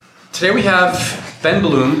Today we have Ben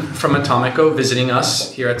Bloom from Atomico visiting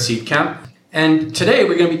us here at Seed Camp. And today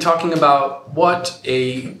we're going to be talking about what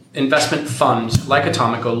a investment fund like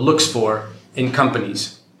Atomico looks for in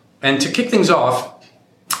companies. And to kick things off,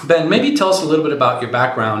 Ben, maybe tell us a little bit about your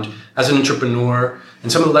background as an entrepreneur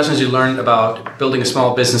and some of the lessons you learned about building a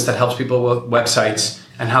small business that helps people with websites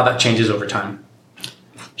and how that changes over time.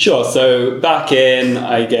 Sure. So back in,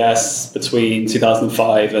 I guess, between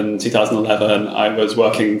 2005 and 2011, I was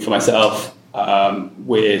working for myself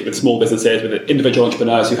with small businesses, with individual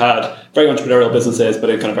entrepreneurs who had very entrepreneurial businesses, but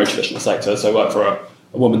in kind of very traditional sectors. So I worked for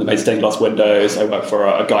a woman that made stained glass windows. I worked for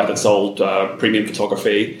a guy that sold premium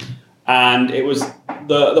photography. And it was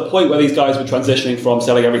the point where these guys were transitioning from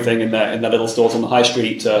selling everything in their little stores on the high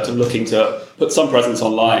street to looking to put some presence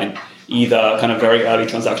online, either kind of very early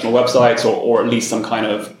transactional websites or at least some kind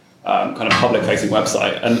of public-facing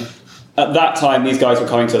website. And at that time, these guys were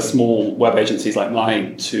coming to small web agencies like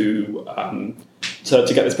mine to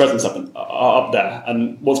get this presence up there.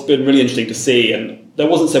 And what's been really interesting to see, and there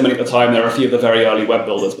wasn't so many at the time, there were a few of the very early web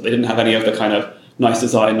builders, but they didn't have any of the kind of nice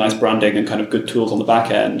design, nice branding, and kind of good tools on the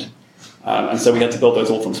back end. And so we had to build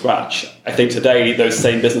those all from scratch. I think today, those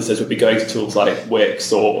same businesses would be going to tools like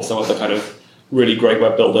Wix or some of the kind of really great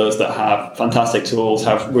web builders that have fantastic tools,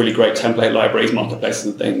 have really great template libraries, marketplaces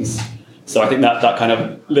and things. So I think that kind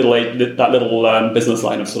of little business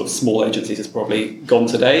line of sort of small agencies is probably gone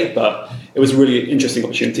today, but it was a really interesting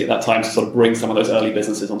opportunity at that time to sort of bring some of those early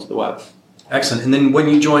businesses onto the web. Excellent. And then when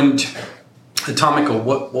you joined Atomico,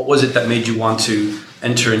 what was it that made you want to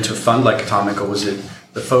enter into a fund like Atomico? Was it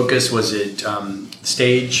the focus? Was it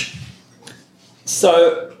stage?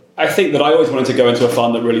 So I think that I always wanted to go into a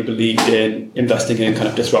fund that really believed in investing in kind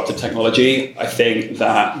of disruptive technology. I think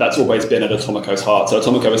that that's always been at Atomico's heart. So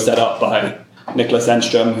Atomico was set up by Nicholas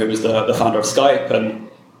Enstrom, who was the founder of Skype, and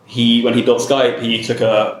when he built Skype, he took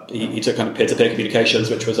kind of peer-to-peer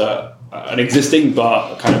communications, which was an existing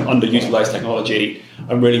but kind of underutilized technology,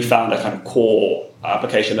 and really found a kind of core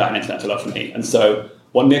application that an internet telephony. And so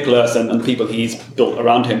what Nicholas and the people he's built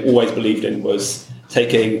around him always believed in was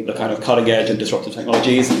taking the kind of cutting edge and disruptive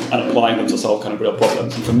technologies and applying them to solve kind of real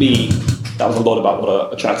problems. And for me, that was a lot about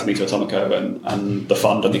what attracted me to Atomico and the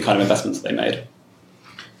fund and the kind of investments that they made.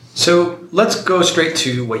 So let's go straight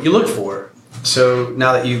to what you look for. So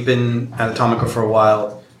now that you've been at Atomico for a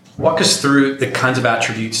while, walk us through the kinds of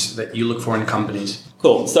attributes that you look for in companies.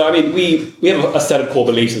 Cool. So, I mean, we have a set of core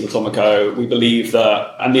beliefs at Atomico. We believe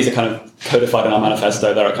that, and these are kind of codified in our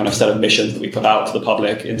manifesto, there are kind of set of missions that we put out to the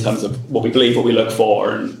public in terms of what we believe, what we look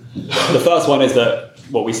for. And the first one is that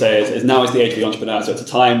what we say is now is the age of the entrepreneur. So it's a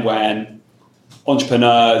time when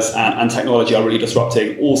entrepreneurs and technology are really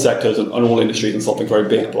disrupting all sectors and all industries and solving very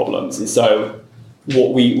big problems. And so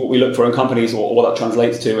what we look for in companies, or what that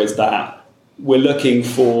translates to, is that we're looking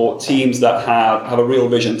for teams that have a real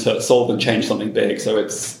vision to solve and change something big. So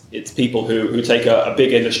it's people who take a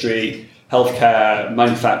big industry, healthcare,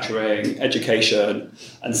 manufacturing, education,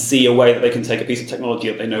 and see a way that they can take a piece of technology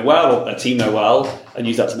that they know well, or their team know well, and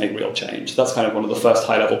use that to make real change. That's kind of one of the first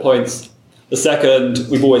high-level points. The second,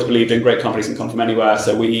 we've always believed in great companies can come from anywhere,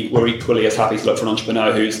 so we're equally as happy to look for an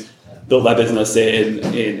entrepreneur who's built their business in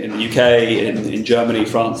the UK, in Germany,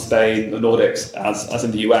 France, Spain, the Nordics, as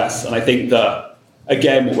in the US. And I think that,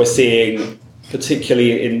 again, what we're seeing,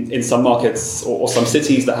 particularly in some markets or some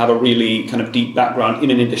cities that have a really kind of deep background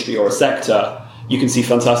in an industry or a sector, you can see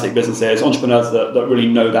fantastic businesses, entrepreneurs that really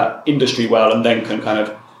know that industry well and then can kind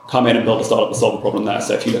of come in and build a startup to solve a problem there.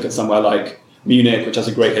 So if you look at somewhere like Munich, which has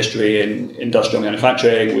a great history in industrial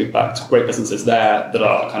manufacturing, we've backed great businesses there that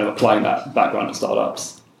are kind of applying that background to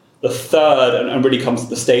startups. The third, and really comes to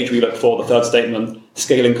the stage we look for, the third statement,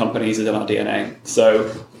 scaling companies is in our DNA. So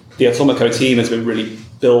the Atomico team has been really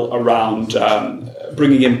built around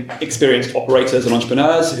bringing in experienced operators and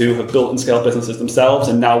entrepreneurs who have built and scaled businesses themselves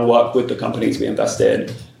and now work with the companies we invest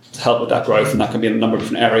in to help with that growth. And that can be in a number of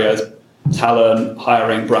different areas: talent,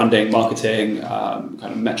 hiring, branding, marketing, kind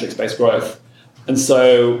of metrics-based growth. And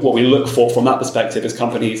so what we look for from that perspective is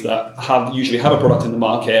companies that usually have a product in the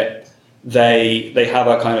market. They have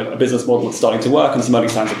a kind of a business model that's starting to work and some early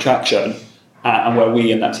signs of traction, and where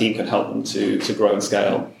we in that team can help them to grow and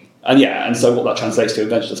scale. And so what that translates to in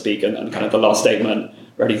venture speak and kind of the last statement,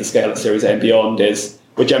 ready to scale at Series A and beyond, is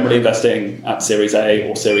we're generally investing at Series A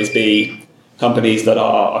or Series B, companies that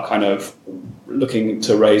are kind of looking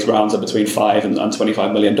to raise rounds of between $5 and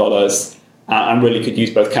 $25 million and really could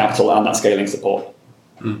use both capital and that scaling support.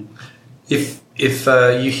 Mm. If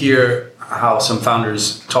you hear how some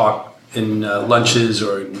founders talk in lunches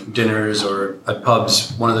or dinners or at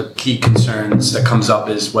pubs, one of the key concerns that comes up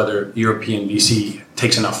is whether European VC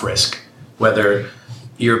takes enough risk, whether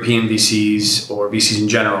European VCs or VCs in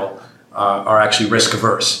general are actually risk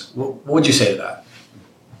averse. What would you say to that?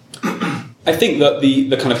 I think that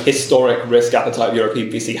the kind of historic risk appetite of European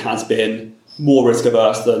VC has been more risk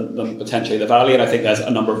averse than potentially the Valley, and I think there's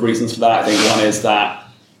a number of reasons for that. I think one is that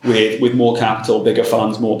with more capital, bigger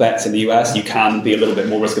funds, more bets in the US, you can be a little bit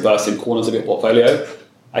more risk averse in corners of your portfolio.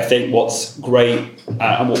 I think what's great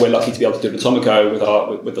and what we're lucky to be able to do at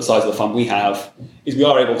Atomico with the size of the fund we have is we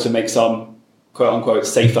are able to make some quote unquote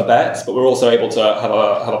safer bets, but we're also able to have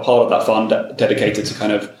a part of that fund dedicated to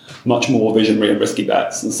kind of much more visionary and risky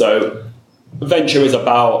bets. And so venture is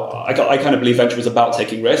about, I kind of believe venture is about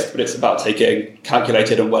taking risk, but it's about taking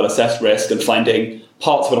calculated and well-assessed risk and finding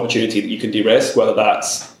parts of an opportunity that you can de-risk, whether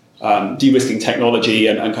that's de-risking technology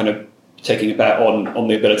and kind of taking a bet on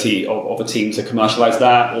the ability of a team to commercialize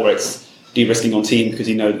that, or it's de-risking on team because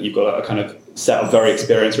you know that you've got a kind of set of very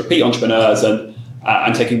experienced repeat entrepreneurs and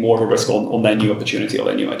taking more of a risk on their new opportunity or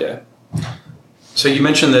their new idea. So you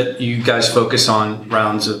mentioned that you guys focus on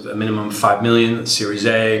rounds of a minimum of 5 million, Series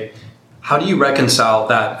A. How do you reconcile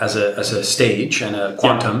that as a stage and a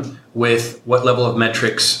quantum with what level of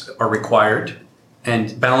metrics are required,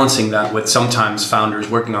 and balancing that with sometimes founders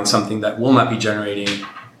working on something that will not be generating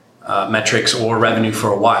metrics or revenue for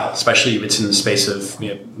a while, especially if it's in the space of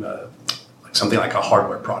like something like a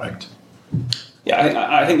hardware product? Yeah,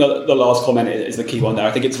 I think the last comment is the key one there.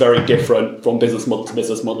 I think it's very different from business model to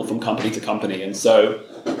business model, from company to company. And so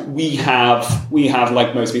we have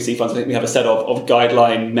like most VC funds, I think we have a set of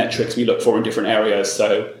guideline metrics we look for in different areas.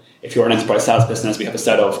 So if you're an enterprise SaaS business, we have a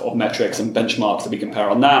set of metrics and benchmarks that we compare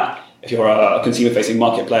on that. If you're a consumer-facing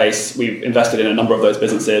marketplace, we've invested in a number of those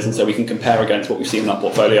businesses, and so we can compare against what we've seen in our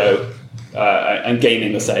portfolio. And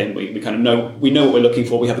gaming the same. We kind of know what we're looking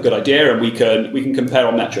for. We have a good idea, and we can compare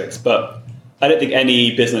on metrics. But I don't think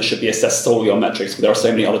any business should be assessed solely on metrics, because there are so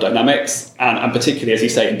many other dynamics, and particularly, as you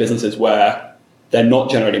say, in businesses where they're not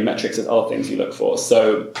generating metrics, there's other things you look for.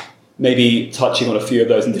 So maybe touching on a few of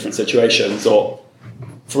those in different situations, or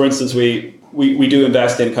for instance, we do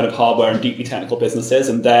invest in kind of hardware and deeply technical businesses,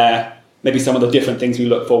 and there maybe some of the different things we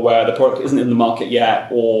look for where the product isn't in the market yet,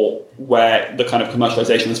 or where the kind of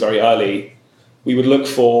commercialization is very early. We would look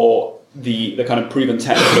for the kind of proven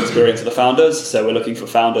technical experience of the founders. So we're looking for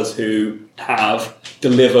founders who have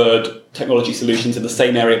delivered technology solutions in the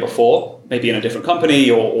same area before, maybe in a different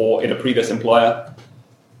company or in a previous employer,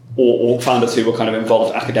 or founders who were kind of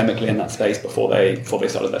involved academically in that space before they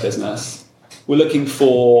started their business. We're looking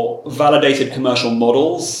for validated commercial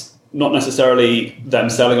models, not necessarily them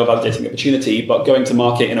selling or validating opportunity, but going to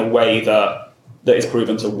market in a way that is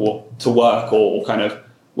proven to work, or kind of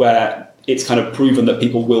where it's kind of proven that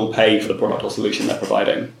people will pay for the product or solution they're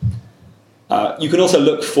providing. You can also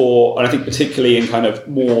look for, and I think particularly in kind of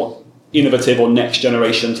more innovative or next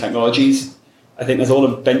generation technologies, I think there's a lot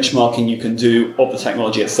of benchmarking you can do of the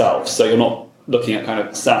technology itself. So you're not looking at kind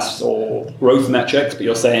of SaaS or growth metrics, but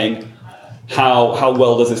you're saying how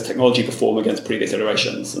well does this technology perform against previous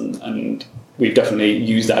iterations? And we've definitely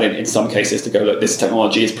used that in some cases to go, look, this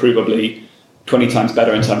technology is provably 20 times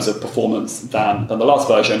better in terms of performance than the last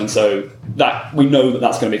version. And so that we know that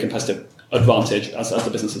that's going to be a competitive advantage as the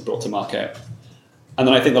business is brought to market. And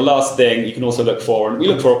then I think the last thing you can also look for, and we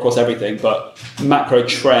look for across everything, but macro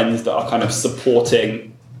trends that are kind of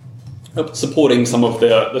supporting some of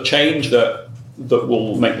the change that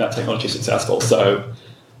will make that technology successful. So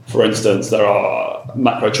for instance, there are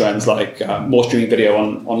macro trends like more streaming video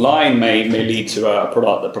online may lead to a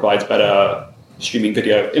product that provides better streaming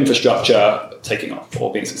video infrastructure taking off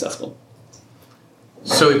or being successful.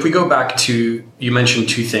 So if we go back to, you mentioned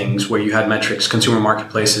two things where you had metrics, consumer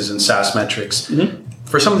marketplaces and SaaS metrics. Mm-hmm.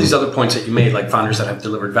 For some of these other points that you made, like founders that have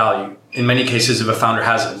delivered value, in many cases, if a founder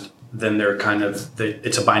hasn't, then they're kind of,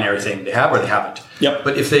 it's a binary thing. They have or they haven't. Yep.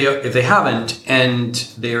 But if they haven't and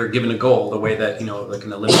they're given a goal, the way that, like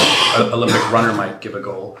an Olympic runner might give a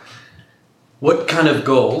goal, what kind of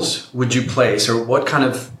goals would you place, or what kind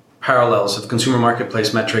of parallels of consumer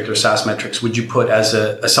marketplace metrics or SaaS metrics would you put as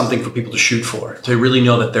something for people to shoot for, to really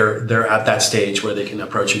know that they're at that stage where they can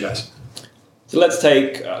approach you guys? So let's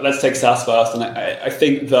take SaaS first, and I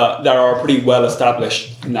think that there are a pretty well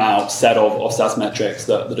established now set of SaaS metrics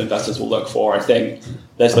that investors will look for. I think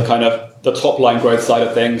there's the kind of the top line growth side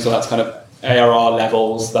of things, so that's kind of ARR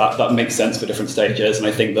levels that make sense for different stages, and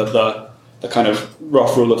I think that the kind of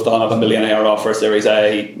rough rule of thumb of 1 million ARR for a Series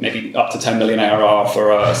A, maybe up to 10 million ARR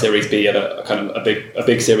for a Series B at a kind of a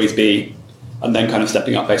big Series B, and then kind of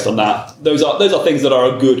stepping up based on that. Those are things that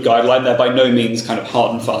are a good guideline. They're by no means kind of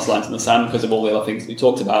hard and fast lines in the sand because of all the other things we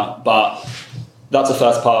talked about, but that's the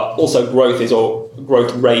first part. Also,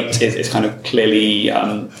 growth rate is kind of clearly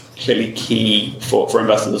key for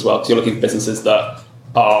investors as well, because you're looking for businesses that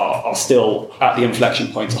are still at the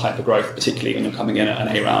inflection point of hypergrowth, particularly when you're coming in at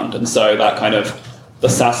an A round. And so that kind of the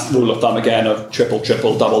SaaS rule of thumb again of triple,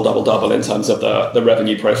 double in terms of the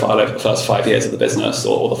revenue profile over the first 5 years of the business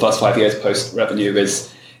or the first 5 years post revenue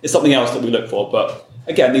is something else that we look for. But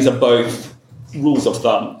again, these are both rules of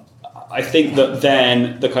thumb. I think that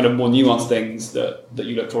then the kind of more nuanced things that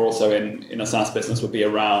you look for also in a SaaS business would be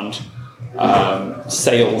around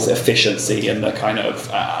sales efficiency and the kind of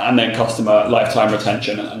and then customer lifetime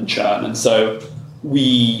retention and churn. And so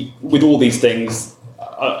with all these things,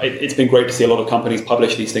 it's been great to see a lot of companies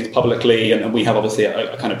publish these things publicly, and we have obviously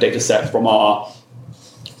a kind of data set from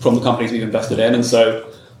the companies we've invested in. And so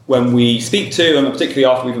when we speak to, and particularly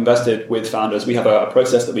after we've invested with founders, we have a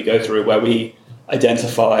process that we go through where we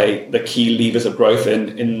identify the key levers of growth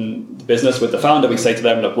in the business with the founder. We say to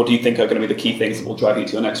them, look, what do you think are going to be the key things that will drive you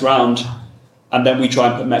to your next round? And then we try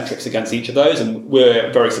and put metrics against each of those. And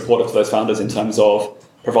we're very supportive of those founders in terms of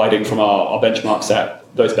providing from our benchmark set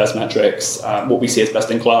those best metrics, what we see as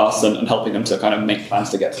best in class, and helping them to kind of make plans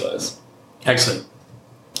to get to those. Excellent.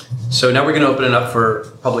 So now we're going to open it up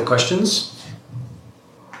for public questions.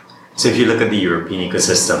 So if you look at the European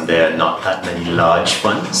ecosystem, there are not that many large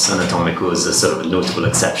funds, and Atomico is a sort of a notable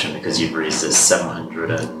exception because you've raised this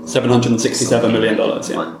 $767 million.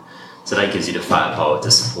 Yeah. So that gives you the firepower to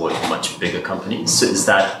support much bigger companies. So is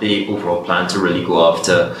that the overall plan, to really go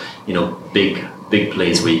after, big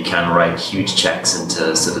plays where you can write huge checks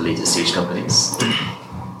into sort of later stage companies?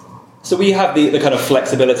 So we have the kind of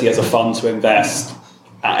flexibility as a fund to invest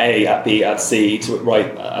at A, at B, at C, to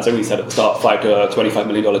write, as I said at the start, $5 to $25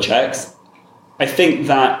 million checks. I think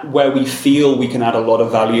that where we feel we can add a lot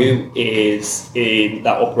of value is in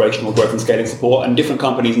that operational growth and scaling support, and different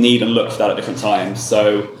companies need and look for that at different times.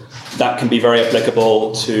 So that can be very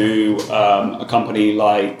applicable to a company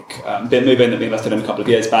like BitMovein that we invested in a couple of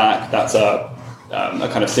years back. That's a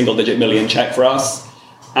kind of single-digit million check for us,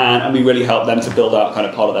 and we really help them to build out kind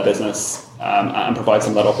of part of their business and provide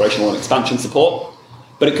some of that operational and expansion support.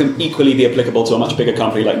 But it can equally be applicable to a much bigger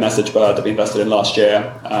company like MessageBird that we invested in last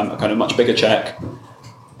year, a kind of much bigger check.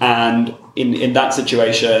 And in that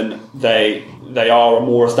situation, they are a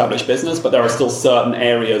more established business, but there are still certain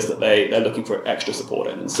areas that they're looking for extra support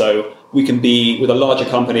in. And so we can be, with a larger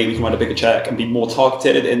company, we can write a bigger check and be more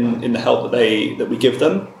targeted in the help that we give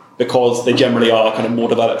them, because they generally are kind of more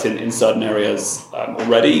developed in certain areas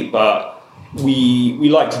already. But we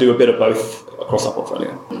like to do a bit of both across our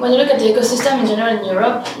portfolio. When you look at the ecosystem in general in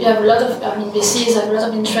Europe, you have a lot of, VCs have a lot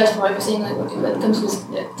of interest for everything like what comes with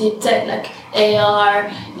deep tech, like AR,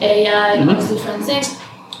 AI, all these different things.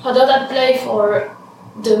 How does that play for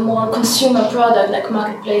the more consumer product, like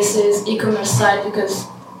marketplaces, e-commerce side? Because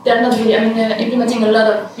they're not really, they're implementing a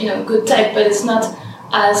lot of good tech, but it's not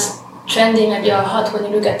as trending maybe or hot when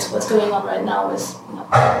you look at what's going on right now with.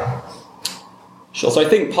 Sure. So I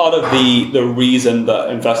think part of the reason that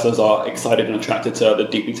investors are excited and attracted to the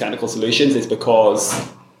deeply technical solutions is because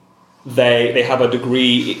they have a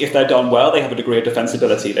degree, if they're done well, they have a degree of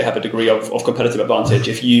defensibility. They have a degree of competitive advantage.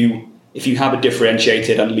 If you have a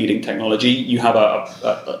differentiated and leading technology, you have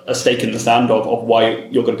a stake in the sand of why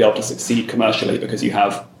you're going to be able to succeed commercially because you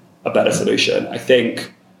have a better solution. I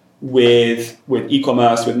think with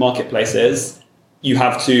e-commerce, with marketplaces, you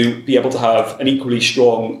have to be able to have an equally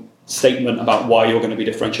strong statement about why you're going to be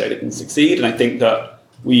differentiated and succeed. And I think that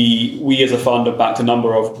we as a fund have backed a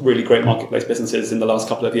number of really great marketplace businesses in the last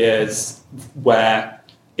couple of years where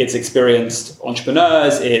it's experienced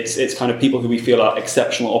entrepreneurs, it's kind of people who we feel are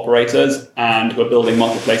exceptional operators and who are building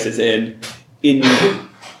marketplaces in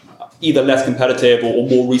either less competitive or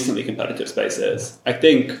more recently competitive spaces. I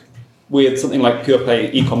think with something like pure play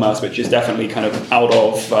e-commerce, which is definitely kind of out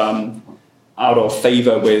of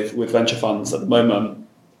favor with venture funds at the moment,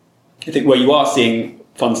 I think where you are seeing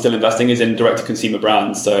funds still investing is in direct-to-consumer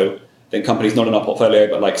brands. So I think companies not in our portfolio,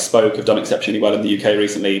 but like Spoke, have done exceptionally well in the UK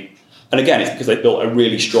recently. And again, it's because they've built a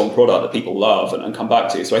really strong product that people love and come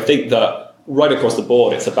back to. So I think that right across the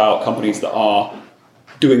board, it's about companies that are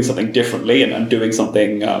doing something differently and doing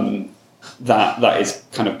something that is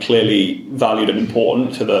kind of clearly valued and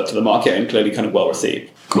important to the market and clearly kind of well received.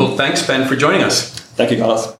 Cool. Thanks, Ben, for joining us. Thank you, Carlos.